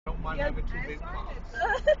my name with 2 big moms.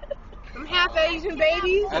 I'm half Asian,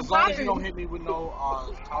 babies. As long as you don't hit me with no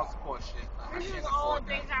child support shit. This is all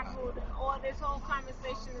deja vu. All this whole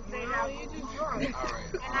conversation is deja vu. You just drunk.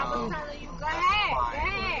 Alright. And I was telling you, go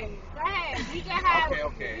ahead. We can have.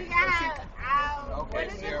 Okay. We can have. Okay,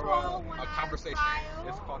 Sarah, a conversation.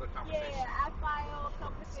 It's called a conversation. Yeah, I file a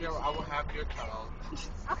conversation. Sarah, I will have your child.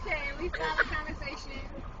 Okay, we start a conversation.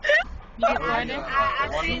 You get started?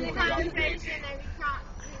 I see the conversation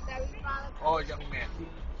that we follow. Oh, young man,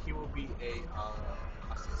 he will be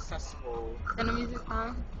a successful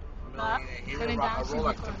millionaire. He will rock a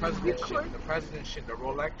Rolex, the president shit, the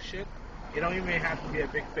Rolex shit. It don't even have to be a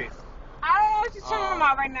big face. I don't know what you're talking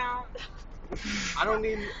about right now. I don't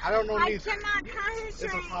know. I cannot concentrate.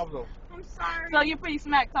 It's a problem. I'm sorry. So you're pretty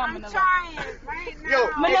smack talking. I'm trying right now. Yo,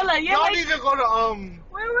 Manila, y'all need to go to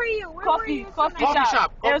Where were you? coffee coffee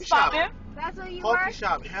shop. It was popping. That's where you Coffee were?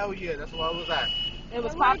 shop. Hell yeah, that's where I was at. It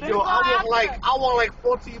was popping. Yo, I walk like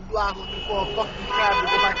 14 blocks looking for a fucking cab to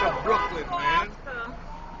go back to Brooklyn, man.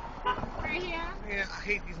 Right here? Man, I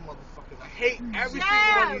hate these motherfuckers. I hate every single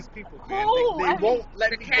one of these people, man. They won't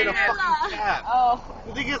let me get a fucking cab. Oh.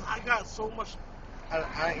 The thing is, I got so much. I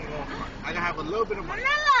gotta have a little bit of money.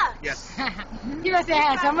 Manila! Yes. He gonna say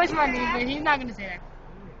I have so much money, but he's not gonna say that.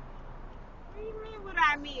 What do you mean what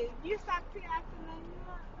I mean? You stopped here after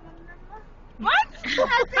Manila? What?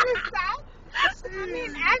 After the stop? I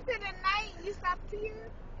mean, after the night, you stopped here?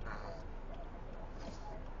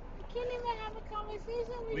 You can't even have a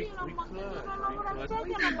conversation with you no more. You don't know what I'm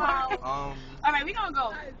talking about. Alright, we gonna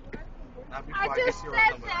go. Not before I get just your said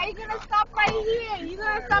number. that. You're gonna stop right here. You're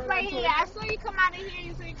gonna stop right here. I saw you come out of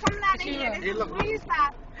here. So you're coming out of here. This is where you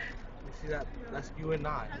stop. You see that? That's you and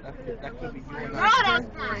I. That could be you and No, I.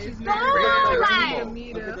 that's not. She's Don't married. lie.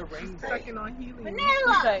 Look at the rainbow. Sucking on helium.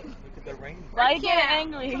 Manila. Look at the rainbow. Why you getting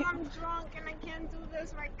angry? So I'm drunk and I can't do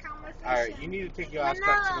this like conversation. Alright, you need to take your ass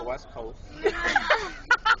back to the West Coast.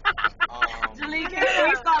 Julie, can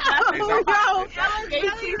we stop laughing?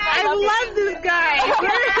 Exactly. I love this guy.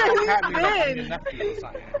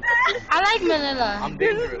 I like Manila. I'm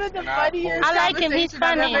dangerous. This is the and funniest I like him. He's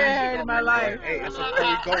funny. I've ever heard in my life. Hey, it's a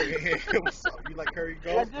curry goat. What's up? You like curry I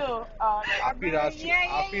goat? do. I'll feed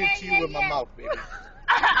it to you with my mouth, baby.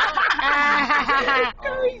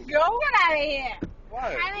 Curry goat? Get out of here. What?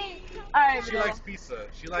 I mean, Alright, She likes pizza.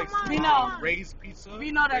 She likes We know. raised pizza. we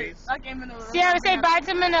know that. Raised. Okay, Manila. Sierra, say bye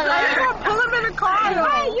to Manila. Pull him in the car.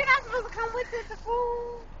 hey, you're not supposed to come with us to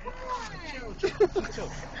food. Come on. Chill.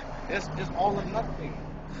 It's all or nothing,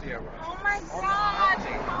 Sierra. Oh my All or God.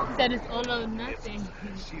 nothing. Said it's all or nothing.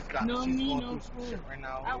 She's No she's me, going no through some food. shit right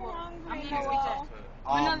now. I'm hungry. Manila.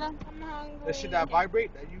 Manila. I'm hungry. The shit that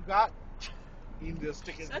vibrate that you got, you need to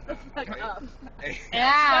stick it. Shut the fuck up. Hey.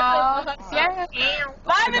 Ow. Sierra.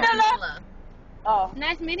 Bye, Manila. Oh.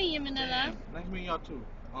 Nice meeting you, Manila. Nice meeting y'all too.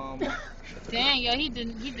 Dang, yo, he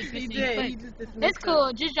dismissed He me did. quick. He just dismissed It's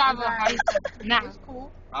cool. Just drive off. Nah. It's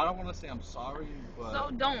cool. I don't want to say I'm sorry, but So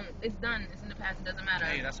don't. It's done. It's in the past. It doesn't matter.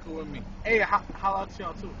 hey, that's cool with me. Hey, holla out to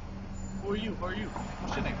y'all too. Who are you?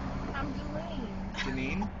 What's your name? I'm Jolene.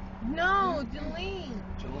 Janine? No, Jolene.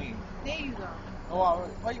 Jolene. There you go. Oh,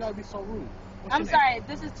 why you gotta be so rude? What's I'm your sorry.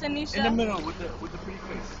 This is name? Tanisha. In the middle with the pretty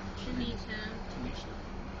face. Tanisha. Tanisha.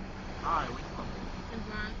 Alright, where you from?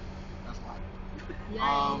 Devon. That's why.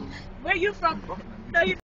 Yeah. Where you from? Brooklyn. No, you